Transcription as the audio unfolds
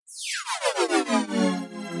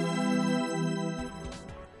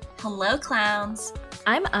Hello, clowns.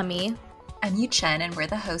 I'm Ami. I'm Yu Chen, and we're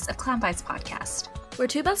the hosts of Clown Vibes Podcast. We're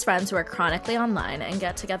two best friends who are chronically online and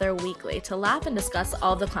get together weekly to laugh and discuss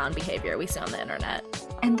all the clown behavior we see on the internet.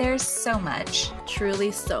 And there's so much.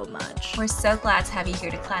 Truly so much. We're so glad to have you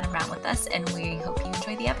here to clown around with us, and we hope you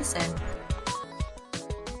enjoy the episode.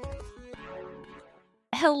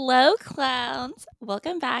 Hello, clowns.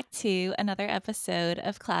 Welcome back to another episode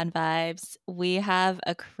of Clown Vibes. We have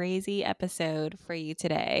a crazy episode for you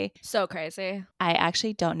today. So crazy. I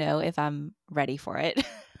actually don't know if I'm ready for it.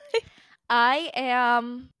 I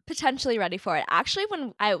am potentially ready for it. Actually,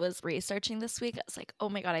 when I was researching this week, I was like, oh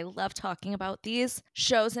my God, I love talking about these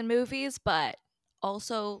shows and movies, but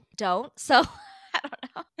also don't. So I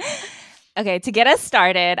don't know. Okay, to get us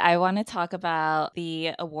started, I want to talk about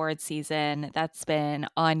the award season that's been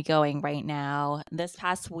ongoing right now. This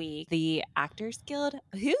past week, the Actors Guild,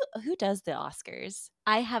 who does the Oscars?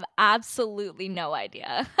 I have absolutely no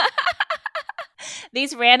idea.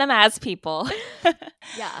 These random ass people.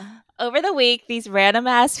 Yeah. Over the week, these random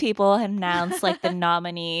ass people announced like the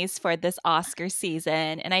nominees for this Oscar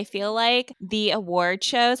season. And I feel like the award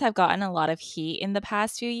shows have gotten a lot of heat in the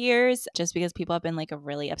past few years just because people have been like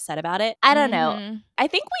really upset about it. I don't know. I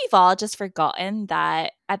think we've all just forgotten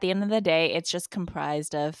that at the end of the day, it's just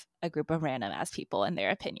comprised of a group of random ass people and their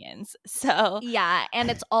opinions. So yeah, and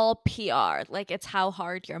it's all PR. Like it's how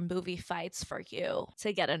hard your movie fights for you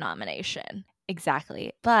to get a nomination.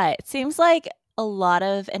 Exactly. But it seems like a lot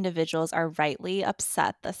of individuals are rightly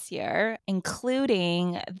upset this year,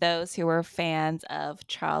 including those who were fans of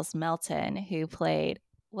Charles Melton, who played,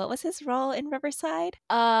 what was his role in Riverside?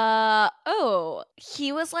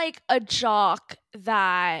 He was like a jock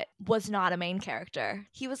that was not a main character.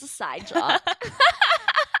 He was a side jock.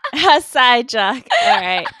 A side jock. All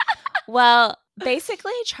right. Well,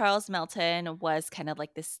 basically, Charles Melton was kind of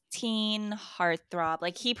like this teen heartthrob.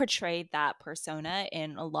 Like he portrayed that persona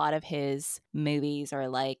in a lot of his movies or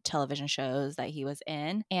like television shows that he was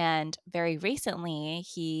in. And very recently,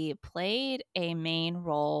 he played a main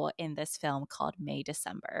role in this film called May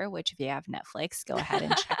December, which if you have Netflix, go ahead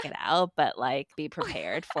and check it out. But like be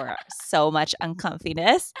prepared for so much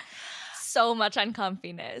uncomfiness. So much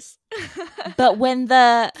uncomfiness. But when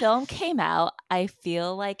the film came out, I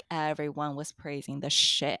feel like everyone was praising the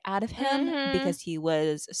shit out of him because he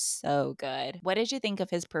was so good. What did you think of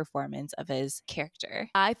his performance of his character?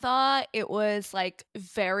 I thought it was like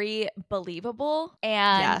very believable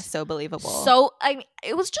and yeah, so believable. So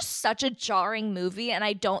it was just such a jarring movie, and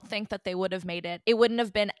I don't think that they would have made it. It wouldn't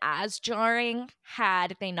have been as jarring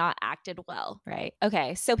had they not acted well. Right.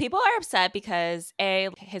 Okay. So people are upset because A,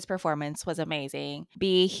 his performance was amazing.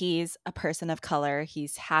 B, he's a person of color.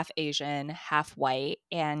 He's half Asian, half white.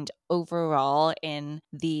 And overall in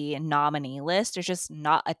the nominee list, there's just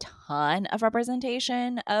not a ton of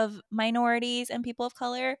representation of minorities and people of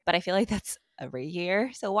color. But I feel like that's every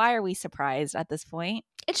year. So why are we surprised at this point?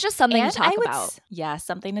 It's just something to talk about. Yeah,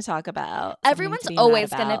 something to talk about. Everyone's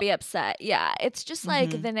always going to be upset. Yeah, it's just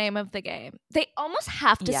like the name of the game. They almost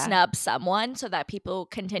have to snub someone so that people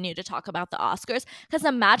continue to talk about the Oscars. Because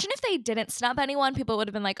imagine if they didn't snub anyone, people would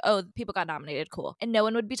have been like, oh, people got nominated, cool. And no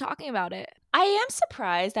one would be talking about it. I am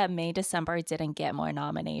surprised that May December didn't get more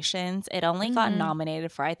nominations. It only got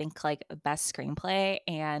nominated for, I think, like best screenplay,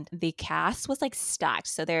 and the cast was like stacked.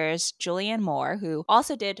 So there's Julianne Moore, who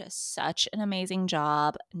also did such an amazing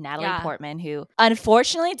job. Natalie Portman, who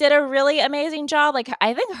unfortunately did a really amazing job. Like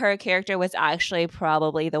I think her character was actually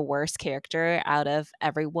probably the worst character out of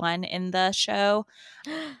everyone in the show.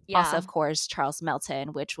 Also, of course, Charles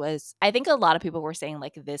Melton, which was, I think a lot of people were saying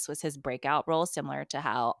like this was his breakout role, similar to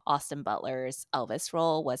how Austin Butler's Elvis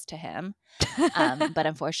role was to him. But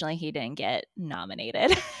unfortunately, he didn't get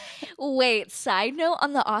nominated. Wait, side note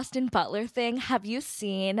on the Austin Butler thing. Have you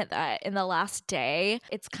seen that in the last day,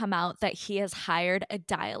 it's come out that he has hired a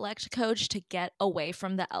dialect coach to get away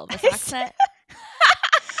from the Elvis accent?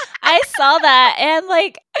 I saw that and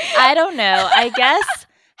like, I don't know. I guess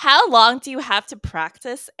how long do you have to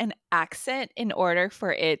practice an accent in order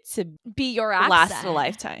for it to be your accent? Last a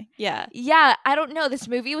lifetime. Yeah. Yeah, I don't know. This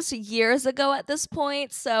movie was years ago at this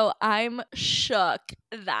point, so I'm shook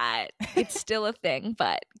that it's still a thing,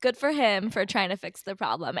 but good for him for trying to fix the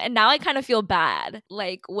problem. And now I kind of feel bad.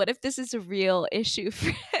 Like, what if this is a real issue for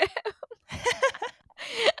him?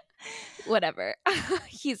 Whatever.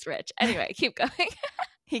 He's rich. Anyway, keep going.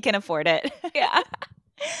 He can afford it. Yeah.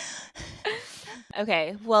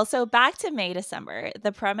 Okay, well, so back to May December.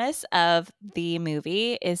 The premise of the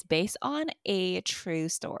movie is based on a true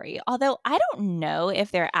story. Although I don't know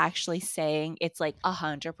if they're actually saying it's like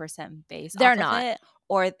 100% based they're off not. of it,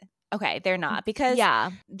 or Okay, they're not, because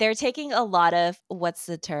Yeah. they're taking a lot of, what's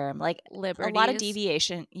the term? Like a lot of Liberties.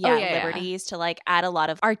 deviation, Oh, yeah, yeah. liberties to like add a lot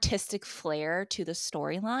of artistic flair to the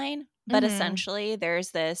storyline. But essentially, there's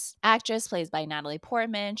this actress played by Natalie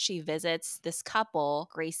Portman. She visits this couple,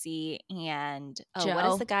 Gracie and what is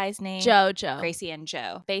Joe. the guy's name? Joe. Gracie and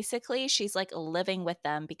Joe. Basically, she's like living with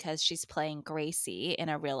them because she's playing Gracie in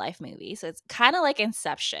a real life movie. So it's kind of like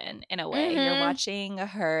Inception in a way. You're watching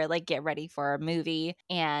her like get ready for a movie,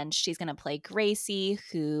 and she's going to play Gracie,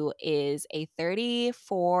 who is a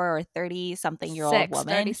 34 or 30 something year old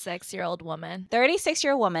woman. 36-year-old woman.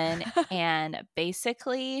 36-year-old woman. And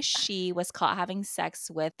basically, she was caught having sex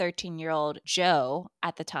with 13-year-old Joe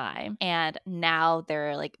at the time. And now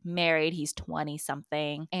they're like married. He's 20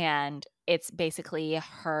 something. And it's basically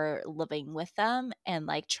her living with them and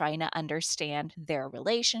like trying to understand their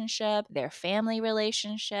relationship, their family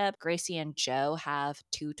relationship. Gracie and Joe have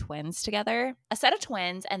 2 twins together, a set of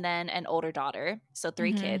twins, and then an older daughter. So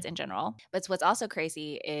 3 kids in general. But what's also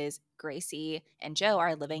crazy is Gracie and Joe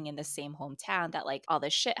are living in the same hometown that like all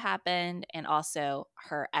this shit happened, and also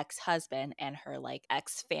her ex-husband and her like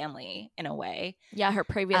ex-family in a way. Yeah, her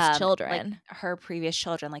previous children. Like her previous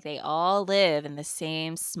children, like they all live in the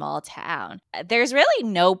same small town. There's really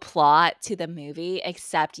no plot to the movie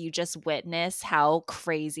except you just witness how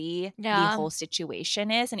crazy the whole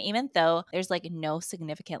situation is. And even though there's like no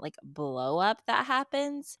significant like blow up that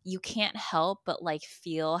happens, you can't help but like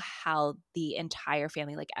feel how the entire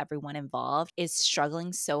family, like everyone involved, is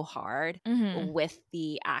struggling so hard with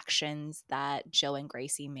the actions that Joe and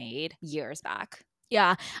Gracie made years back.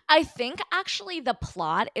 Yeah, I think actually the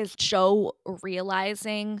plot is Joe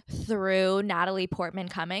realizing through Natalie Portman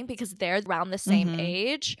coming, because they're around the same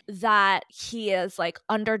age, that he is like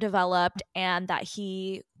underdeveloped and that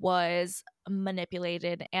he was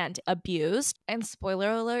manipulated and abused. And spoiler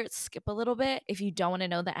alert, skip a little bit if you don't want to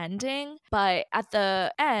know the ending. But at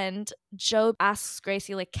the end, Joe asks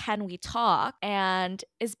Gracie, like, can we talk? And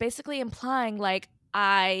is basically implying like,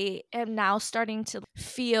 I am now starting to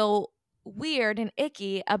feel weird and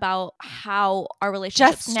icky about how our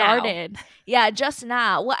relationship started. Yeah, just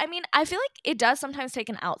now. Well, I mean, I feel like it does sometimes take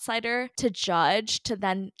an outsider to judge, to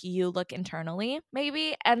then you look internally,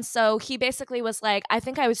 maybe. And so he basically was like, I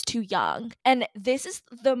think I was too young. And this is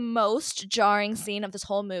the most jarring scene of this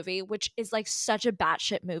whole movie, which is like such a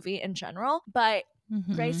batshit movie in general. But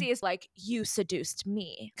Gracie is like, you seduced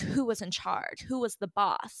me. Who was in charge? Who was the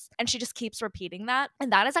boss? And she just keeps repeating that.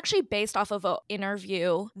 And that is actually based off of an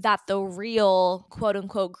interview that the real quote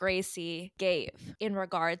unquote Gracie gave in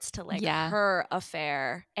regards to like her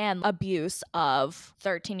affair and abuse of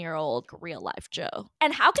 13-year-old real life Joe.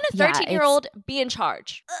 And how can a 13-year-old be in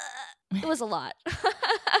charge? It was a lot.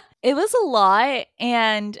 It was a lot,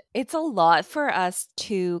 and it's a lot for us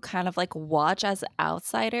to kind of like watch as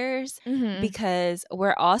outsiders because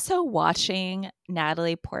we're also watching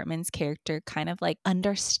Natalie Portman's character kind of like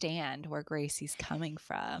understand where Gracie's coming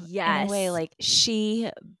from. In a way, like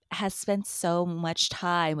she has spent so much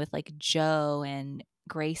time with like Joe and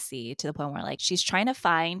Gracie to the point where like she's trying to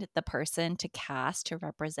find the person to cast to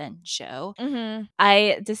represent Joe.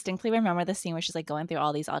 I distinctly remember the scene where she's like going through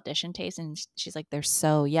all these audition tapes and she's like, they're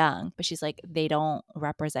so young, but she's like, they don't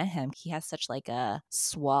represent him. He has such like a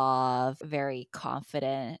suave, very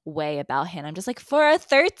confident way about him. I'm just like, for a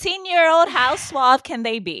 13-year-old, how suave can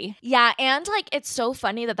they be? Yeah, and like it's so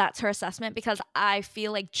funny that that's her assessment, because I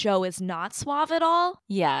feel like Joe is not suave at all.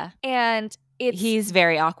 Yeah. And he's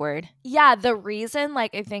very awkward. Yeah, the reason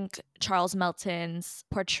like I think Charles Melton's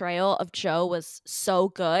portrayal of Joe was so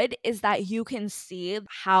good is that you can see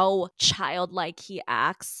how childlike he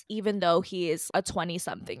acts, even though he is a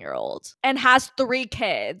 20-something-year-old and has 3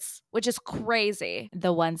 kids, which is crazy.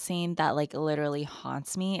 The one scene that like literally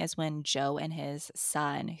haunts me is when Joe and his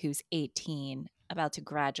son, who's 18, about to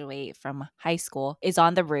graduate from high school, is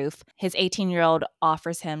on the roof. His 18-year-old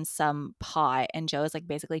offers him some pot, and Joe is like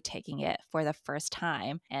basically taking it for the first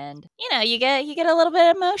time. And you know, you get a little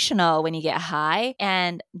bit emotional when you get high.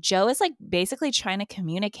 And Joe is like basically trying to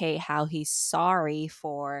communicate how he's sorry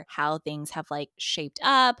for how things have like shaped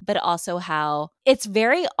up, but also how it's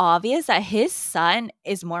very obvious that his son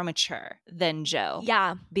is more mature than Joe.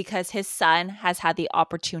 Yeah. Because his son has had the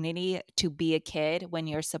opportunity to be a kid when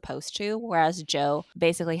you're supposed to, whereas Joe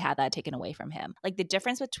basically had that taken away from him. Like the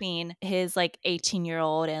difference between his like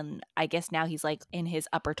 18-year-old and I guess now he's like in his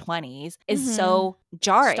upper 20s is so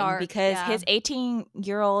jarring because his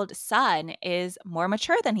 18-year-old son is more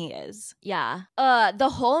mature than he is. Yeah. The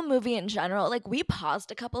whole movie in general, like we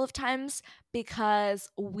paused a couple of times because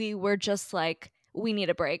we were just like, we need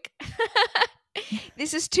a break.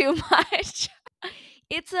 This is too much.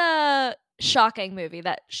 It's a shocking movie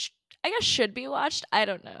that I guess should be watched. I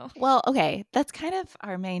don't know. Well, okay, that's kind of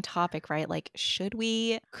our main topic, right? Like, should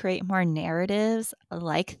we create more narratives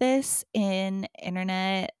like this in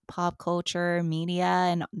internet, pop culture, media,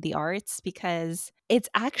 and the arts? Because it's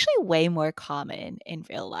actually way more common in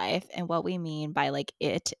real life. And what we mean by like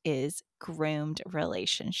it is groomed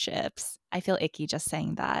relationships. I feel icky just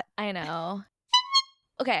saying that. I know.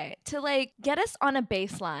 Okay, to like get us on a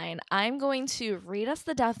baseline, I'm going to read us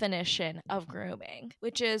the definition of grooming,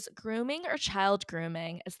 which is grooming or child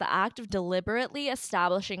grooming is the act of deliberately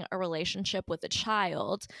establishing a relationship with a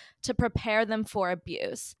child to prepare them for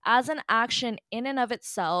abuse. As an action in and of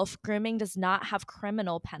itself, grooming does not have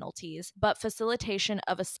criminal penalties, but facilitation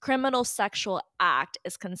of a criminal sexual act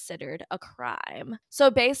is considered a crime.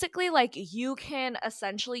 So basically, like you can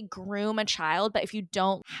essentially groom a child, but if you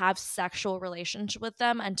don't have sexual relations with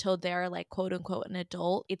them until they're like quote unquote an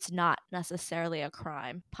adult, it's not necessarily a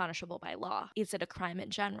crime punishable by law. Is it a crime in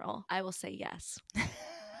general? I will say yes.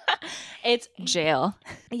 It's jail.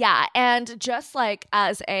 Yeah, and just like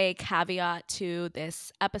as a caveat to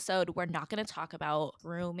this episode, we're not going to talk about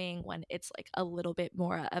grooming when it's like a little bit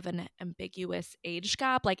more of an ambiguous age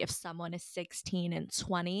gap, like if someone is 16 and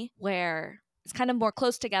 20, where it's kind of more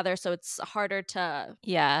close together, so it's harder to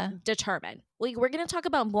determine. Like, we're going to talk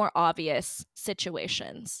about more obvious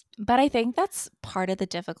situations. But I think that's part of the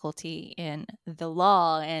difficulty in the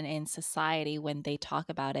law and in society when they talk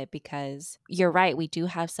about it, because you're right, we do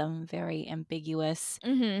have some very ambiguous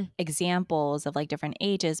examples of like different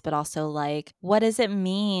ages, but also like, what does it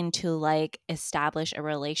mean to like establish a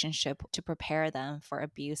relationship to prepare them for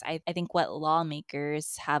abuse? I think what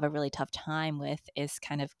lawmakers have a really tough time with is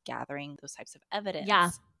kind of gathering those types of evidence.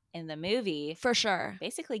 Yeah. In the movie, for sure,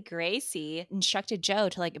 basically Gracie instructed Joe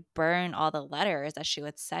to like burn all the letters that she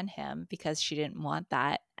would send him because she didn't want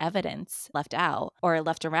that evidence left out or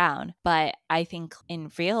left around. But I think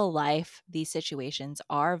in real life, these situations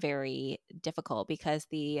are very difficult because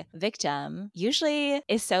the victim usually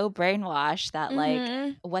is so brainwashed that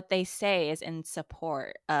like what they say is in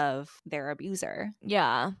support of their abuser.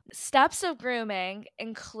 Yeah. Steps of grooming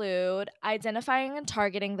include identifying and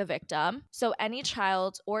targeting the victim. So any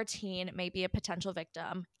child or teen may be a potential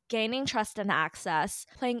victim. Gaining trust and access,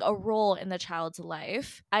 playing a role in the child's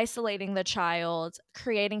life, isolating the child,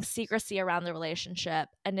 creating secrecy around the relationship,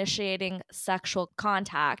 initiating sexual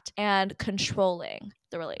contact, and controlling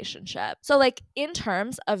the relationship. So like in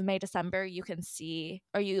terms of May December, you can see,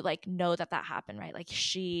 or you like know that happened, right? Like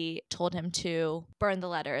she told him to burn the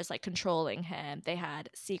letters, like controlling him. They had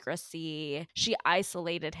secrecy. She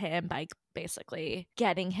isolated him by basically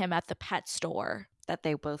getting him at the pet store that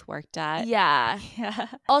they both worked at. Yeah.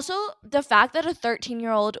 Also, the fact that a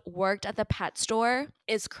 13-year-old worked at the pet store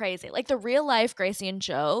is crazy. Like the real life Gracie and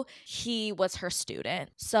Joe, he was her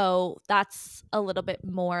student. So that's a little bit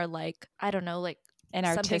more like, I don't know, like an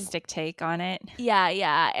artistic take on it.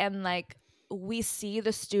 Yeah. And like we see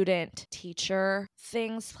the student teacher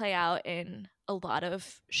things play out in a lot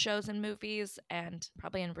of shows and movies and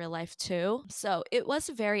probably in real life too. So it was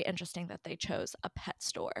very interesting that they chose a pet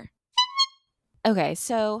store. Okay,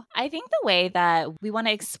 so I think the way that we want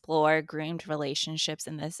to explore groomed relationships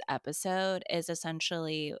in this episode is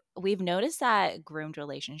essentially, we've noticed that groomed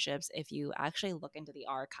relationships, if you actually look into the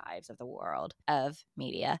archives of the world of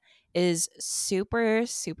media, is super,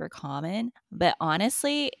 super common. But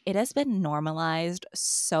honestly, it has been normalized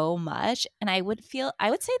so much. And I would say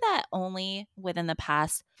that only within the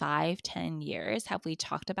past 5-10 years have we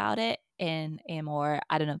talked about it in a more,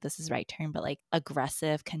 I don't know if this is the right term, but like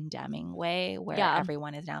aggressive, condemning way where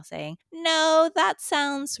everyone is now saying, no, that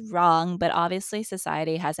sounds wrong. But obviously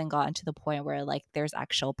society hasn't gotten to the point where like there's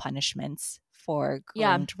actual punishments for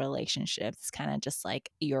groomed relationships. It's kind of just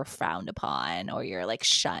like you're frowned upon or you're like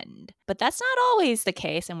shunned. But that's not always the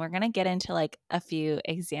case. And we're going to get into like a few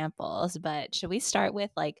examples. But should we start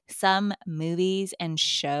with like some movies and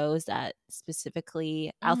shows that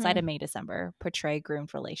specifically outside of May December portray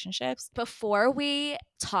groomed relationships? Before we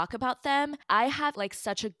talk about them, I have like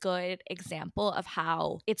such a good example of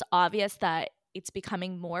how it's obvious that it's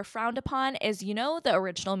becoming more frowned upon is, you know, the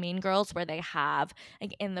original Mean Girls where they have,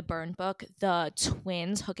 like in the burn book, the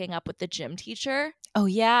twins hooking up with the gym teacher. Oh,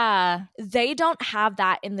 yeah. They don't have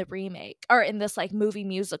that in the remake or in this like movie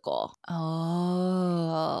musical.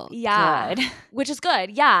 Oh, yeah. Good. Which is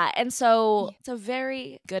good. Yeah. And so it's a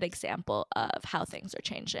very good example of how things are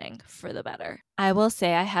changing for the better. I will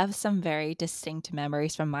say I have some very distinct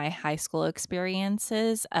memories from my high school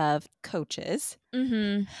experiences of coaches.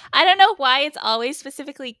 I don't know why it's always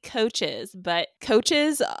specifically coaches, but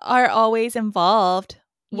coaches are always involved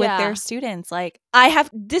with their students. Like, I have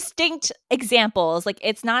distinct examples. Like,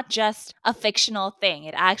 it's not just a fictional thing.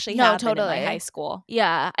 It actually happened in my high school.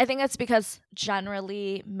 Yeah, I think that's because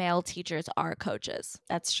generally male teachers are coaches.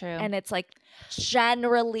 That's true. And it's like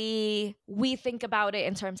generally we think about it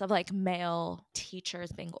in terms of like male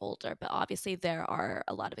teachers being older, but obviously there are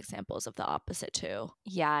a lot of examples of the opposite too.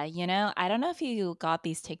 Yeah, you know, I don't know if you got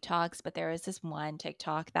these TikToks, but there was this one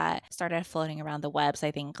TikTok that started floating around the webs,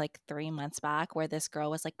 I think like 3 months back, where this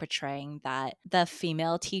girl was like portraying that the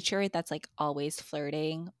female teacher that's like always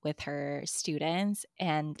flirting with her students.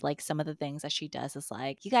 And like some of the things that she does is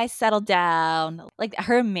like, you guys settle down. Like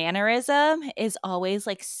her mannerism is always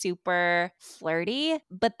like super flirty,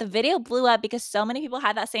 but the video blew up because so many people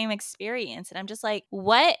had that same experience. And I'm just like,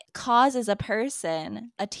 what causes a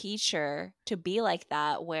person, a teacher, to be like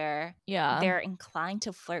that, where they're inclined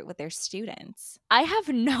to flirt with their students? I have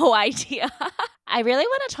no idea. I really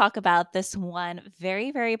want to talk about this one very,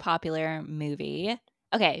 very popular movie.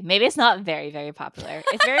 Okay, maybe it's not very, very popular.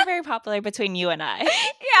 It's very, very popular between you and I.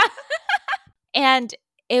 Yeah. And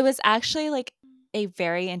it was actually like a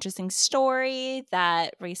very interesting story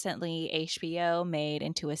that recently HBO made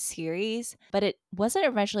into a series, but it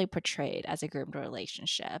wasn't originally portrayed as a groomed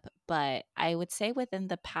relationship. But I would say within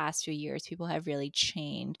the past few years, people have really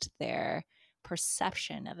changed their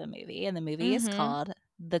perception of the movie. And the movie is called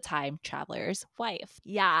The Time Traveler's Wife.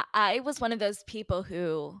 Yeah, I was one of those people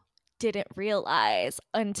who didn't realize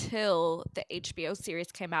until the HBO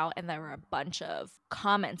series came out and there were a bunch of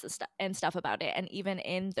comments and stuff about it, and even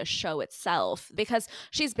in the show itself, because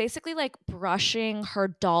she's basically like brushing her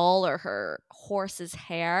doll or her horse's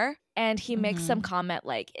hair, and he makes some comment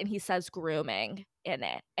like, and he says grooming in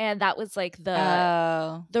it, and that was like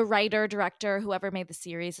the writer, director, whoever made the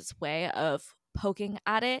series' way of poking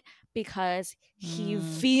at it, because he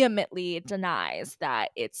vehemently denies that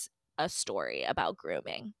it's a story about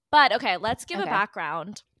grooming. But okay, let's give a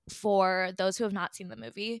background for those who have not seen the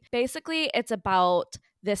movie. Basically, it's about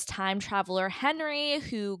this time traveler, Henry,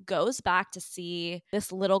 who goes back to see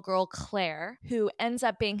this little girl, Claire, who ends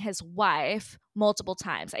up being his wife multiple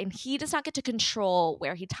times. And he does not get to control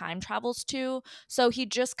where he time travels to. So he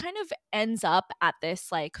just kind of ends up at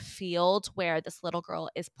this like field where this little girl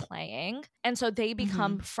is playing. And so they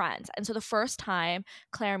become friends. And so the first time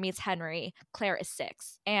Claire meets Henry, Claire is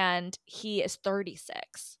 6 and he is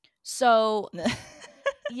 36. So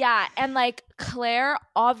yeah, and like Claire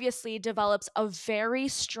obviously develops a very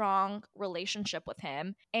strong relationship with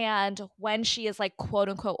him. And when she is like quote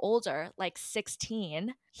unquote older, like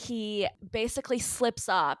 16, he basically slips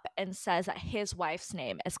up and says that his wife's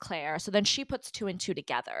name is Claire. So then she puts 2 and 2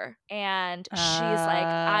 together and she's like,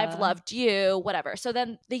 I've loved you, whatever. So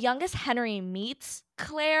then the youngest Henry meets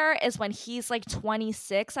Claire is when he's like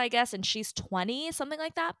 26, I guess, and she's 20, something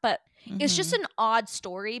like that. But it's just an odd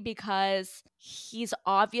story because he's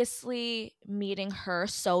obviously meeting her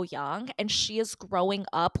so young and she is growing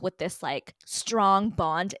up with this like strong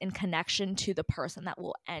bond and connection to the person that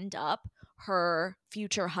will end up her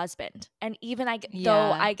future husband. And even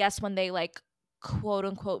though I guess when they like quote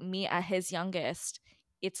unquote meet at his youngest,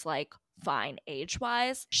 it's like fine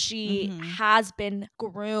age-wise, she has been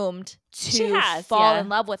groomed to fall in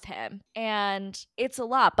love with him, and it's a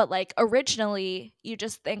lot. But like originally you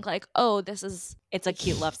just think like, oh, it's a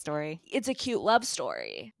cute love story. It's a cute love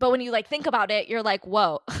story, but when you like think about it, you're like,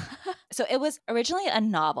 whoa. So it was originally a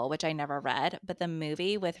novel, which I never read, but the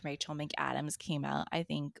movie with Rachel McAdams came out, I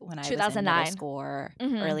think, when I was in middle school or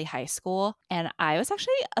early high school. And I was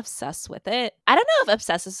actually obsessed with it. I don't know if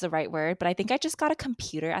obsessed is the right word, but I think I just got a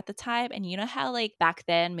computer at the time. And you know how like back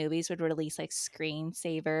then movies would release like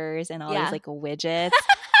screensavers and all these like widgets?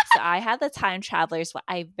 So I had the Time Traveler's,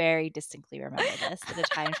 I very distinctly remember this, the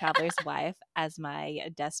Time Traveler's Wife as my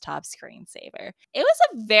desktop screensaver. It was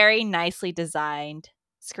a very nicely designed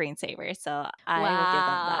screensaver, so I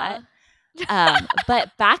will give them that.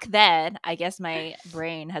 But back then, I guess my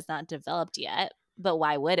brain has not developed yet, but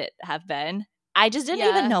why would it have been? I just didn't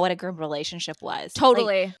even know what a groomed relationship was.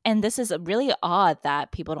 Totally. Like, and this is really odd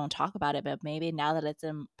that people don't talk about it, but maybe now that it's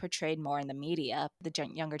portrayed more in the media, the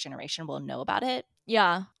younger generation will know about it.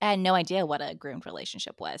 Yeah. I had no idea what a groomed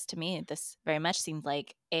relationship was. To me, this very much seemed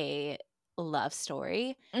like a love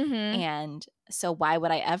story. And so why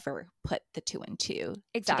would I ever put the 2 and 2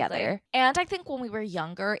 together? And I think when we were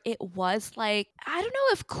younger, it was like, I don't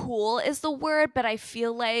know if cool is the word, but I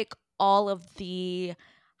feel like all of the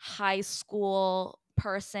high school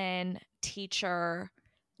person, teacher,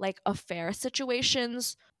 like affair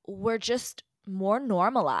situations were just more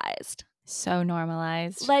normalized. So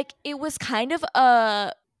normalized. Like it was kind of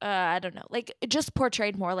I don't know, like it just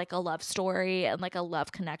portrayed more like a love story and like a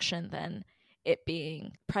love connection than it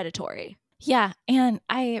being predatory. Yeah, and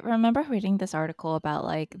I remember reading this article about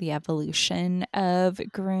like the evolution of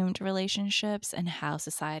groomed relationships and how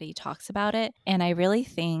society talks about it. And I really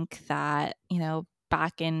think that,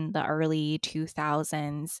 back in the early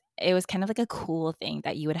 2000s, it was kind of like a cool thing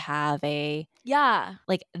that you would have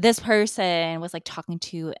like this person was like talking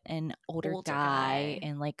to an older guy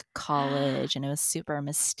in like college and it was super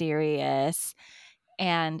mysterious.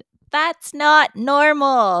 And that's not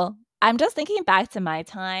normal. I'm just thinking back to my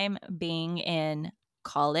time being in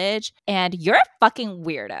college, and you're a fucking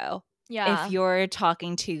weirdo if you're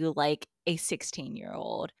talking to like a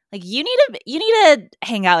 16-year-old. Like you need to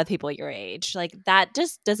hang out with people your age. Like that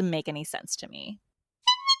just doesn't make any sense to me.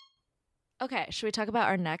 Okay, should we talk about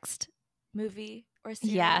our next movie or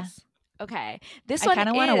series? Yeah. Okay. I kind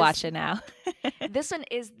of want to watch it now. This one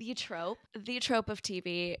is the trope of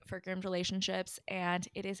TV for groomed relationships, and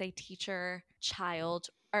it is a teacher-child,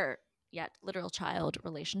 literal child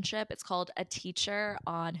relationship. It's called A Teacher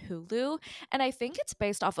on Hulu, and I think it's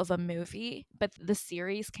based off of a movie, but the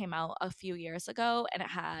series came out a few years ago, and it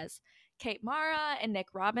has Kate Mara and Nick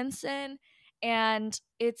Robinson. And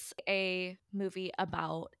it's a movie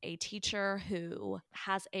about a teacher who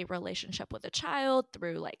has a relationship with a child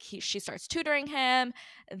through like she starts tutoring him,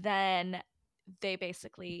 then they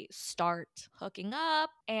basically start hooking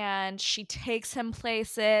up and she takes him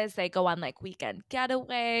places. They go on like weekend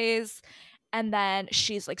getaways. And then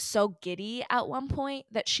she's like so giddy at one point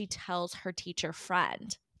that she tells her teacher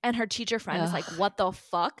friend. And her teacher friend is like, what the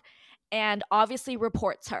fuck? And obviously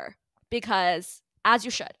reports her because as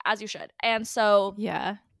you should. And so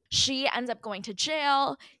she ends up going to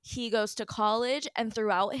jail. He goes to college, and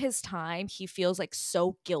throughout his time, he feels like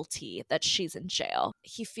so guilty that she's in jail.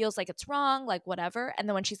 He feels like it's wrong, like whatever. And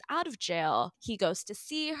then when she's out of jail, he goes to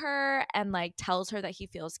see her and like tells her that he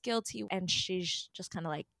feels guilty. And she's just kind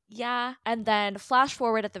of like, yeah. And then flash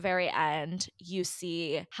forward at the very end, you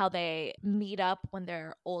see how they meet up when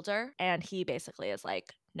they're older. And he basically is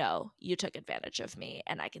like, no, you took advantage of me,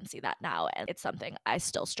 and I can see that now. And it's something I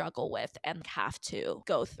still struggle with and have to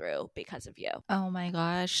go through because of you. Oh my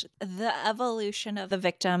gosh. The evolution of the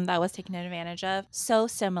victim that was taken advantage of, so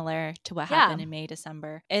similar to what happened in May,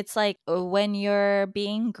 December. It's like when you're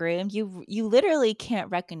being groomed, you literally can't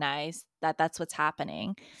recognize that that's what's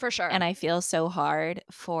happening. For sure. And I feel so hard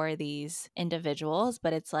for these individuals,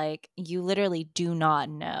 but it's like you literally do not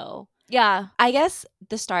know. Yeah. I guess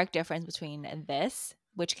the stark difference between this,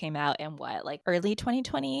 which came out in like early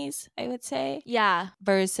 2020s, I would say. Yeah.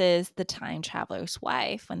 Versus The Time Traveler's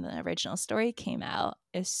Wife, when the original story came out,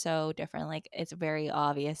 is so different. Like it's very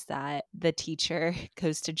obvious that the teacher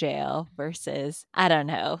goes to jail versus, I don't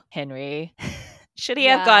know, Henry. Should he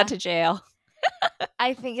have gone to jail?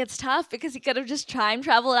 I think it's tough because he could have just time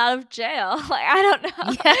traveled out of jail. Like, I don't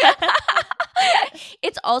know. Yeah.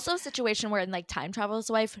 It's also a situation where in like Time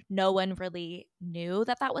Traveler's Wife, no one really knew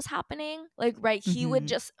that was happening. Like, right, he would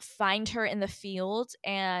just find her in the field,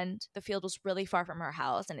 and the field was really far from her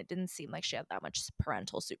house, and it didn't seem like she had that much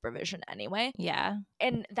parental supervision anyway. Yeah.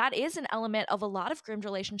 And that is an element of a lot of groomed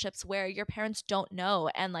relationships where your parents don't know,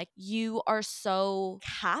 and like you are so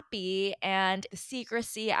happy, and the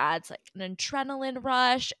secrecy adds like an adrenaline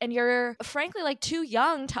rush, and you're frankly like too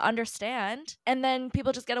young to understand, and then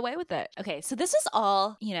people just get away with it. Okay, so this is all,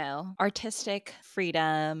 artistic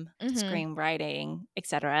freedom, screenwriting,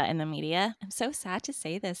 etc. in the media. I'm so sad to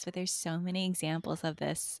say this, but there's so many examples of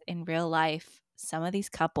this in real life. Some of these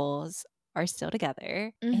couples are still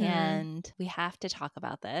together, and we have to talk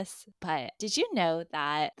about this. But did you know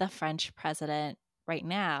that the French president right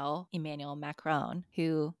now, Emmanuel Macron,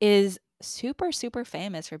 who is super, super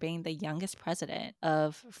famous for being the youngest president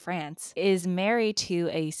of France, is married to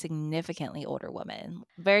a significantly older woman.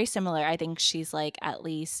 Very similar. I think she's like at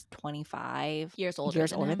least 25 years older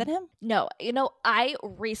than him. No, I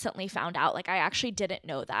recently found out, like I actually didn't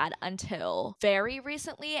know that until very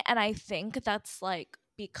recently. And I think that's like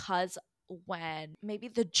because when maybe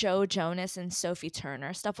the Joe Jonas and Sophie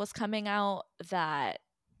Turner stuff was coming out, that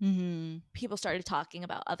people started talking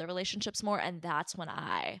about other relationships more. And that's when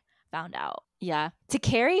I found out. Yeah. To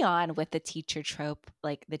carry on with the teacher trope,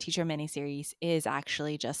 like the teacher miniseries is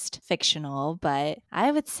actually just fictional, but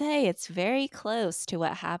I would say it's very close to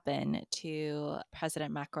what happened to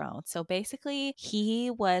President Macron. So basically, he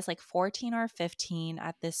was like 14 or 15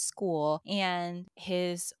 at this school, and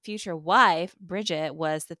his future wife, Bridget,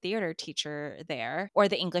 was the theater teacher there, or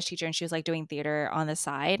the English teacher, and she was like doing theater on the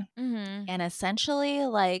side. And essentially,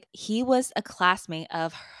 like, he was a classmate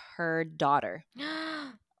of her daughter.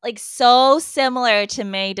 like so similar to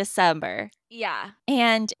May December. Yeah.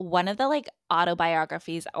 And one of the like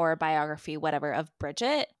autobiographies or biography, whatever, of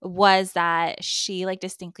Bridget was that she like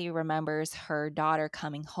distinctly remembers her daughter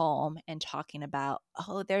coming home and talking about,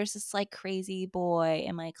 oh, there's this like crazy boy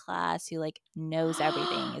in my class who like knows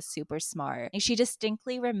everything, is super smart. And she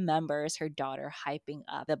distinctly remembers her daughter hyping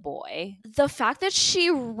up the boy. The fact that she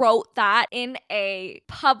wrote that in a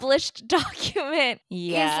published document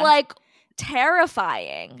is like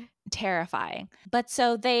terrifying. But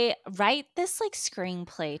so they write this like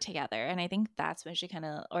screenplay together, and I think that's when she kind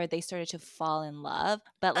of, or they started to fall in love.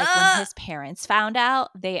 But like when his parents found out,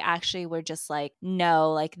 they actually were just like,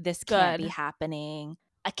 no, like this can't be happening.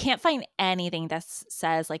 I can't find anything that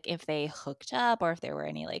says like if they hooked up or if there were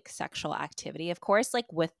any like sexual activity. Of course, like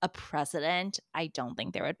with a president, I don't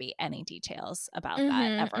think there would be any details about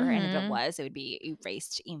that ever. And if it was, it would be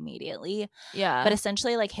erased immediately. Yeah. But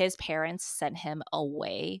essentially, like his parents sent him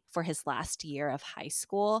away for his last year of high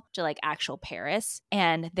school to like actual Paris.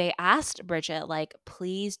 And they asked Bridget, like,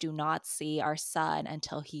 please do not see our son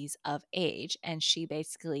until he's of age. And she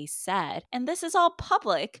basically said, and this is all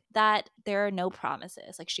public, that there are no promises.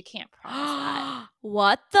 Like she can't promise that.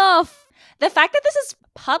 What the the fact that this is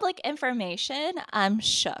public information, I'm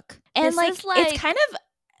shook. And this like, is like it's kind of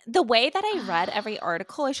the way that I read every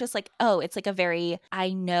article is just like, oh, it's like a very,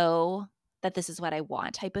 I know that this is what I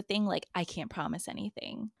want type of thing. Like, I can't promise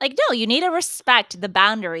anything. Like, no, you need to respect the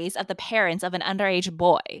boundaries of the parents of an underage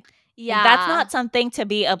boy. Yeah. Like, that's not something to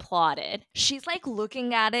be applauded. She's like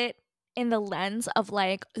looking at it in the lens of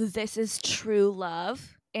like, this is true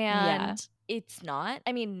love. And it's not.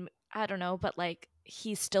 I mean, I don't know, but like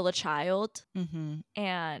he's still a child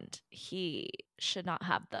and he should not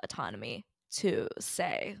have the autonomy to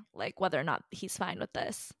say like whether or not he's fine with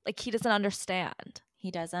this. Like he doesn't understand. He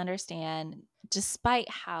doesn't understand, despite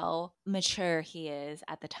how mature he is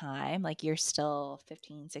at the time. Like you're still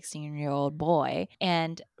 15, 16-year-old boy.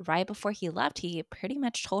 And right before he left, he pretty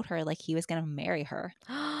much told her like he was going to marry her.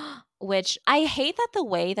 Which I hate that the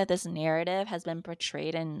way that this narrative has been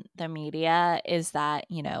portrayed in the media is that,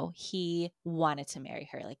 you know, he wanted to marry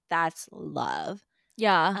her. Like that's love.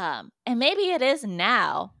 Yeah. And maybe it is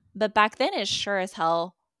now, but back then it sure as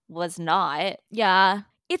hell was not. Yeah.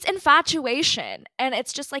 It's infatuation, and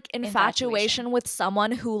it's just like infatuation with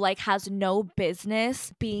someone who like has no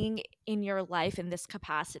business being in your life in this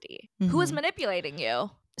capacity. Who is manipulating you?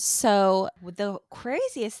 So the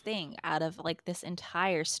craziest thing out of like this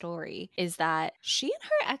entire story is that she and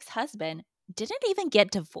her ex-husband didn't even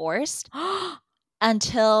get divorced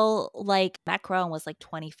until like Macron was like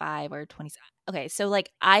 25 or 27. Okay, so like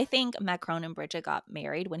I think Macron and Bridget got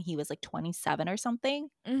married when he was like 27 or something.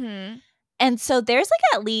 And so there's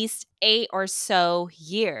like at least 8 or so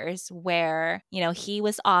years where, you know, he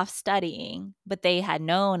was off studying, but they had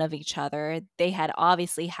known of each other. They had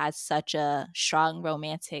obviously had such a strong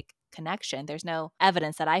romantic connection. There's no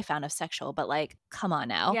evidence that I found of sexual, but like, come on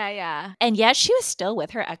now. Yeah. And yet she was still with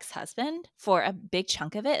her ex-husband for a big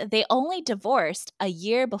chunk of it. They only divorced a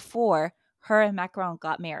year before her and Macron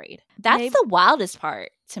got married. That's the wildest part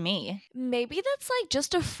to me. Maybe that's like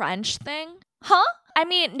just a French thing. Huh? I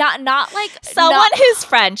mean, not like someone who's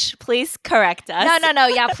French, please correct us. No.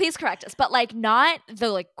 Yeah, please correct us. But like not the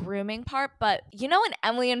like grooming part, but you know, in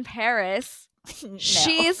Emily in Paris,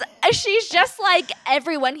 she's just like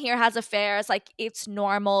everyone here has affairs. Like it's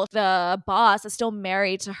normal. The boss is still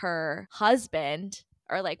married to her husband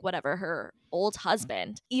or like whatever, her old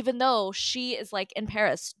husband, even though she is like in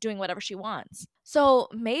Paris doing whatever she wants. So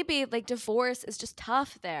maybe like divorce is just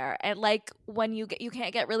tough there, and like when you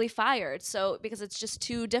can't get really fired, so because it's just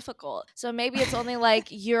too difficult. So maybe it's only like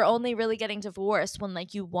you're only really getting divorced when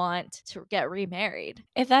like you want to get remarried.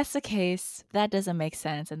 If that's the case, that doesn't make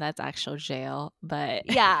sense, and that's actual jail.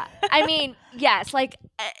 But yeah, I mean, yes, like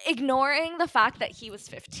ignoring the fact that he was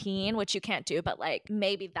 15, which you can't do, but like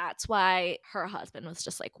maybe that's why her husband was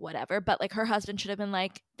just like whatever. But like her husband should have been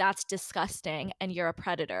like, that's disgusting, and you're a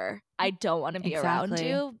predator. I don't want to be around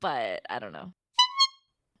you, but I don't know.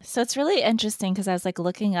 So it's really interesting because I was like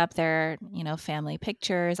looking up their, you know, family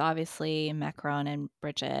pictures. Obviously, Macron and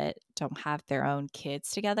Bridget don't have their own kids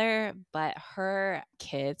together, but her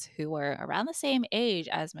kids, who were around the same age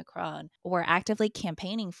as Macron, were actively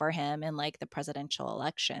campaigning for him in like the presidential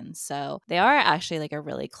election. So they are actually like a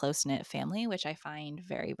really close-knit family, which I find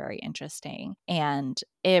very, very interesting. And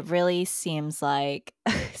it really seems like,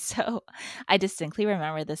 so I distinctly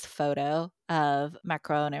remember this photo of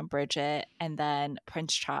Macron and Bridget and then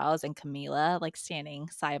Prince Charles and Camilla like standing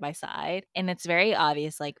side by side. And it's very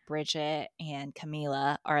obvious like Bridget and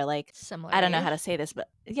Camilla are like similar I don't know age. how to say this, but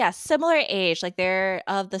yeah, similar age. Like they're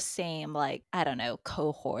of the same, like, I don't know,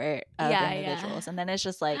 cohort of individuals. And then it's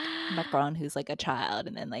just like Macron, who's like a child,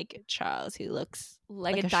 and then like Charles, who looks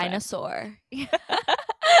like a a dinosaur.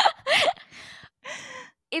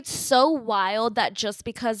 It's so wild that just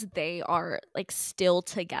because they are like still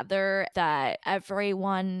together, that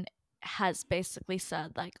everyone has basically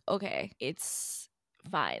said like, okay, it's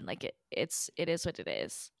fine. Like it is what it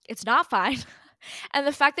is. It's not fine. And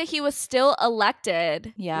the fact that he was still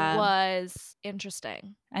elected was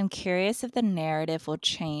interesting. I'm curious if the narrative will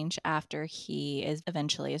change after he is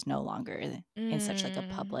no longer in such like a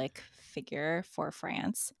public figure for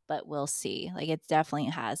France, but we'll see. Like it definitely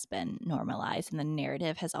has been normalized, and the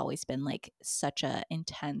narrative has always been like such a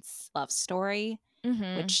intense love story,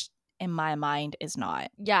 which in my mind is not.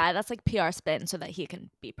 Yeah, that's like PR spin so that he can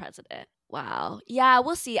be president. Wow. Yeah,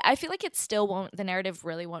 we'll see. I feel like it still won't, the narrative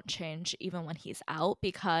really won't change even when he's out,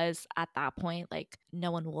 because at that point, like,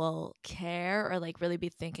 no one will care or like really be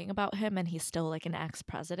thinking about him, and he's still like an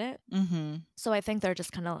ex-president. So I think they're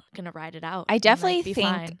just kind of gonna ride it out. I definitely and, like, think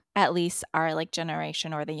fine. At least our like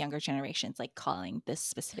generation or the younger generations like calling this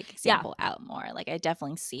specific example out more. Like I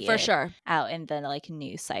definitely see For it sure. out in the like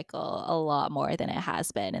news cycle a lot more than it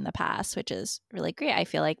has been in the past, which is really great. I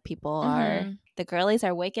feel like people are, the girlies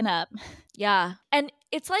are waking up. Yeah. And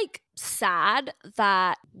it's like sad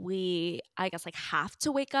that we, I guess, like have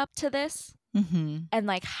to wake up to this. And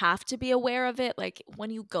like have to be aware of it. Like when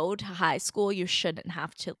you go to high school, you shouldn't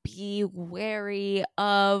have to be wary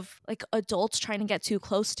of like adults trying to get too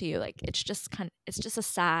close to you. Like it's just a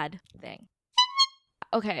sad thing.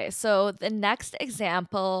 Okay, so the next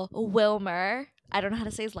example, Wilmer, I don't know how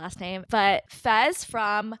to say his last name, but Fez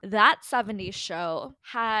from That 70s Show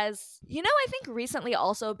has, I think recently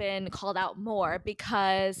also been called out more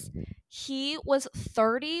because he was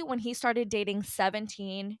 30 when he started dating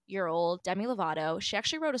 17-year-old Demi Lovato. She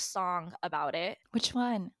actually wrote a song about it. Which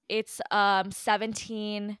one? It's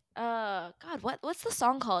 17. God, what's the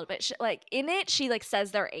song called? But like in it, she like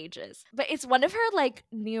says their ages. But it's one of her like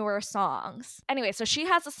newer songs. Anyway, so she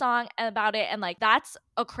has a song about it, and like that's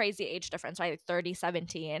a crazy age difference, right? Like 30,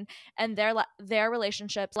 17. And their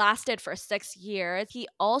relationship lasted for 6 years. He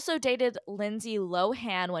also dated Lindsay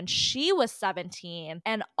Lohan when she was 17,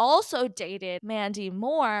 and also dated Mandy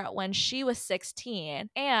Moore when she was 16.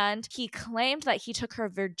 And he claimed that he took her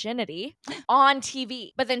virginity on TV,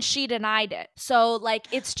 but then she denied it. So like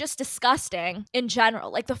it's just disgusting in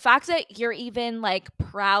general. Like the fact that you're even like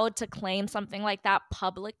proud to claim something like that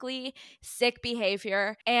publicly, sick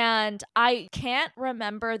behavior. And I can't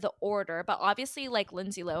remember the order, but obviously like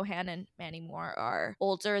Lindsay Lohan and Mandy Moore are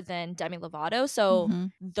older than Demi Lovato, so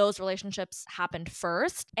those relationships happened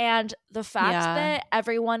first. And the fact that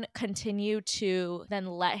everyone continued to then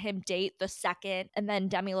let him date the second and then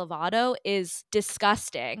Demi Lovato is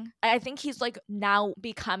disgusting. I think he's like now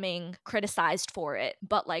becoming criticized for it,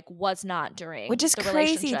 but like was not during Which is the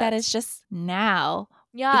crazy that it's just now.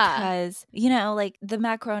 Yeah. Because, like the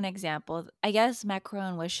Macron example, I guess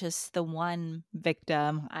Macron was just the one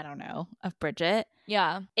victim, I don't know, of Bridget.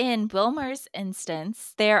 Yeah. In Wilmer's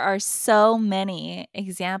instance, there are so many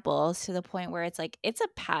examples to the point where it's like, it's a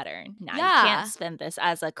pattern. Now, you can't spin this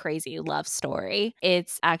as a crazy love story.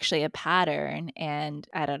 It's actually a pattern. And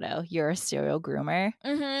I don't know, you're a serial groomer.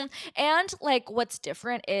 And like what's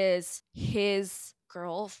different is his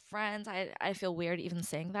girlfriends, I feel weird even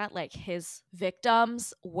saying that, like his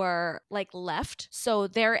victims were like left, so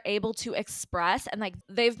they're able to express, and like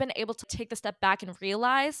they've been able to take the step back and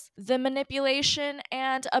realize the manipulation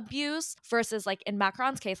and abuse, versus like in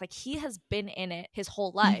Macron's case, like he has been in it his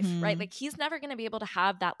whole life, right? Like he's never going to be able to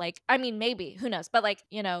have that, like, I mean, maybe, who knows, but like,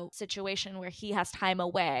 situation where he has time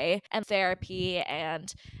away and therapy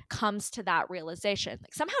and comes to that realization.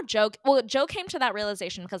 Like somehow Joe came to that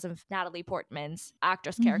realization because of Natalie Portman's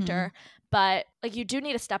actress character, but like you do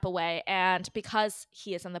need to step away. And because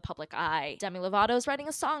he is in the public eye, Demi Lovato is writing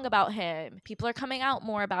a song about him, people are coming out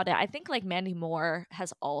more about it. I think like Mandy Moore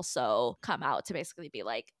has also come out to basically be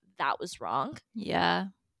like, that was wrong. Yeah.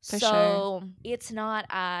 So it's not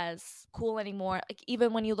as cool anymore. Like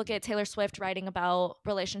even when you look at Taylor Swift writing about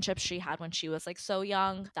relationships she had when she was like so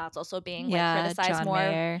young, that's also being like criticized John more.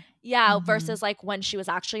 Mayer. Versus like when she was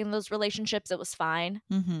actually in those relationships, it was fine.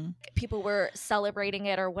 People were celebrating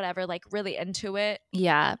it or whatever, like really into it.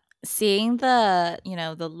 Yeah. Seeing the,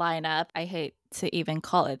 the lineup, I hate to even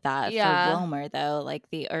call it that for Wilmer, though, like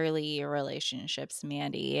the early relationships,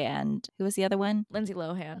 Mandy and who was the other one? Lindsay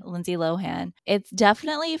Lohan. It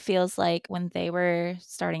definitely feels like when they were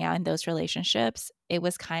starting out in those relationships, it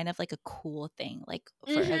was kind of like a cool thing, like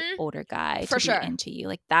for an older guy For to sure. be into you.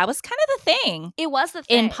 Like that was kind of the thing. It was the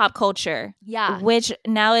thing. In pop culture. Yeah. Which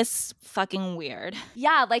now is fucking weird.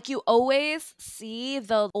 Yeah, like you always see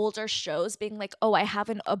the older shows being like, oh, I have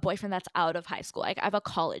a boyfriend that's out of high school. Like I have a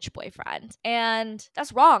college boyfriend. And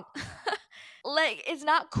that's wrong. Like, it's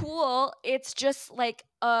not cool. It's just like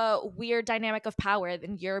a weird dynamic of power,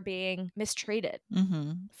 and you're being mistreated.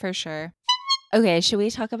 For sure. Okay, should we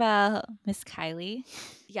talk about Miss Kylie?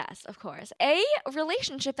 Yes, of course. A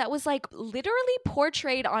relationship that was like literally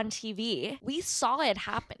portrayed on TV. We saw it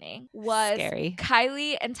happening. Was scary.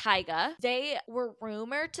 Kylie and Tyga. They were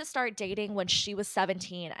rumored to start dating when she was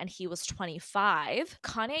 17 and he was 25.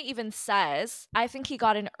 Kanye even says, I think he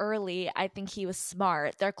got in early. I think he was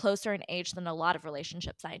smart. They're closer in age than a lot of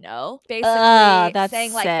relationships I know. Basically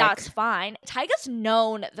saying like, that's fine. Tyga's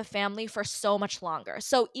known the family for so much longer.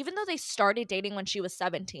 So even though they started dating when she was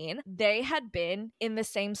 17, they had been in the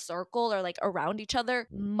same circle or like around each other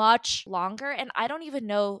much longer. And I don't even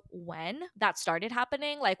know when that started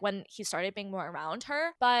happening, like when he started being more around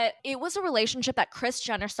her. But it was a relationship that Kris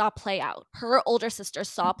Jenner saw play out. Her older sister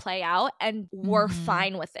saw play out and were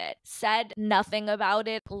fine with it. Said nothing about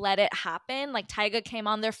it, let it happen. Like Tyga came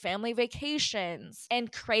on their family vacations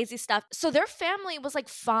and crazy stuff. So their family was like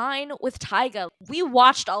fine with Tyga. We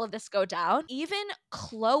watched all of this go down. Even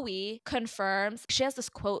Chloe confirms, she has this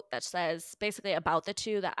quote that says basically about the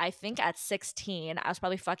two that I think at 16, I was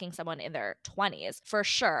probably fucking someone in their 20s for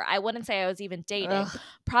sure. I wouldn't say I was even dating,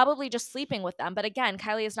 probably just sleeping with them. But again,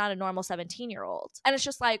 Kylie is not a normal 17-year-old. And it's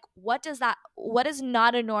just like, what is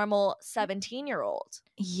not a normal 17-year-old?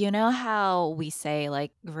 You know how we say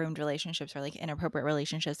like groomed relationships or like inappropriate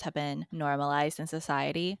relationships have been normalized in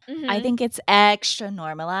society? I think it's extra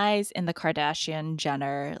normalized in the Kardashian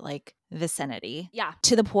Jenner like vicinity. Yeah.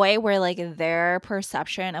 To the point where like their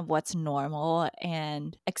perception of what's normal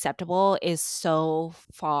and acceptable is so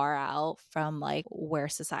far out from like where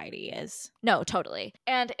society is. No, totally.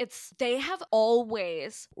 And they have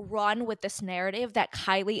always run with this narrative that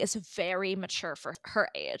Kylie is very mature for her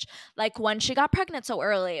age. Like when she got pregnant so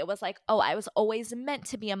early, it was like, oh, I was always meant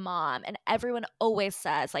to be a mom. And everyone always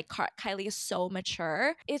says like Kylie is so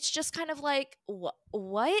mature. It's just kind of like,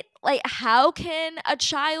 what? Like, how can a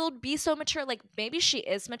child be so mature? Like, maybe she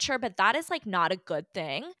is mature, but that is like not a good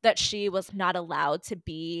thing that she was not allowed to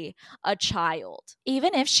be a child.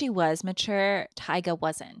 Even if she was mature, Tyga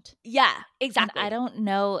wasn't. Yeah, exactly. And I don't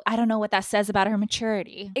know what that says about her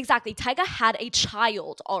maturity. Exactly. Tyga had a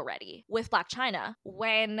child already with Blac Chyna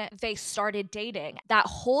when they started dating. That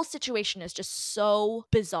whole situation is just so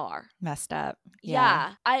bizarre. Messed up.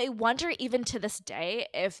 Yeah. I wonder even to this day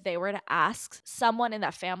if they were to ask someone in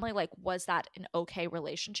that family, like, was that an okay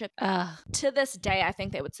relationship? To this day, I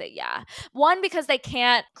think they would say yeah. One, because they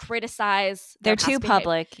can't criticize. They're too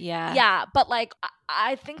public. Yeah. Yeah. But like,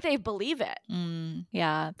 I think they believe it.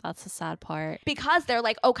 Yeah, that's the sad part. Because they're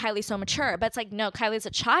like, oh, Kylie's so mature. But it's like, no, Kylie's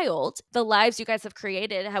a child. The lives you guys have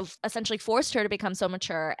created have essentially forced her to become so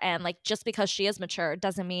mature. And like, just because she is mature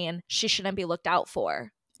doesn't mean she shouldn't be looked out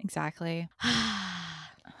for. Exactly.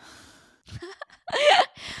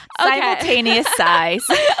 Simultaneous sighs.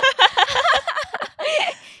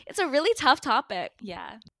 It's a really tough topic.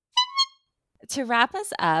 Yeah. To wrap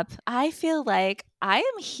us up, I feel like I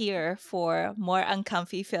am here for more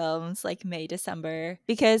uncomfy films like May, December,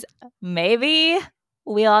 because maybe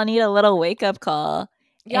we all need a little wake-up call.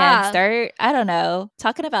 Yeah. And start, I don't know,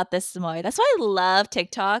 talking about this more. That's why I love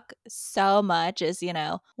TikTok so much is,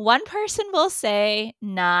 one person will say,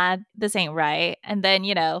 nah, this ain't right. And then,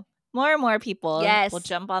 more and more people will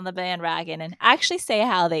jump on the bandwagon and actually say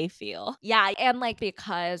how they feel. Yeah. And like,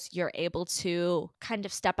 because you're able to kind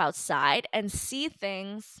of step outside and see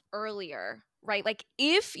things earlier. Right? Like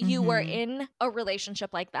if you were in a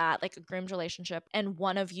relationship like that, like a groomed relationship, and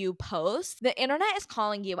one of you posts, the internet is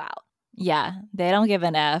calling you out. Yeah, they don't give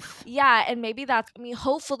an F. Yeah, and maybe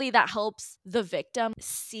hopefully that helps the victim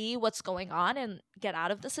see what's going on and get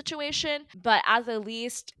out of the situation, but at the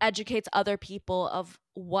least educates other people of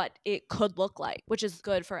what it could look like, which is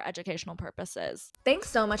good for educational purposes. Thanks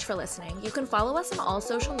so much for listening. You can follow us on all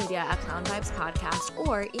social media at Clown Vibes Podcast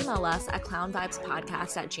or email us at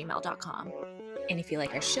clownvibespodcast@gmail.com. And if you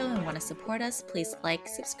like our show and want to support us, please like,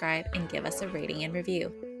 subscribe, and give us a rating and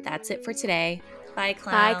review. That's it for today. Bye,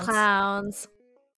 clowns. Bye, clowns.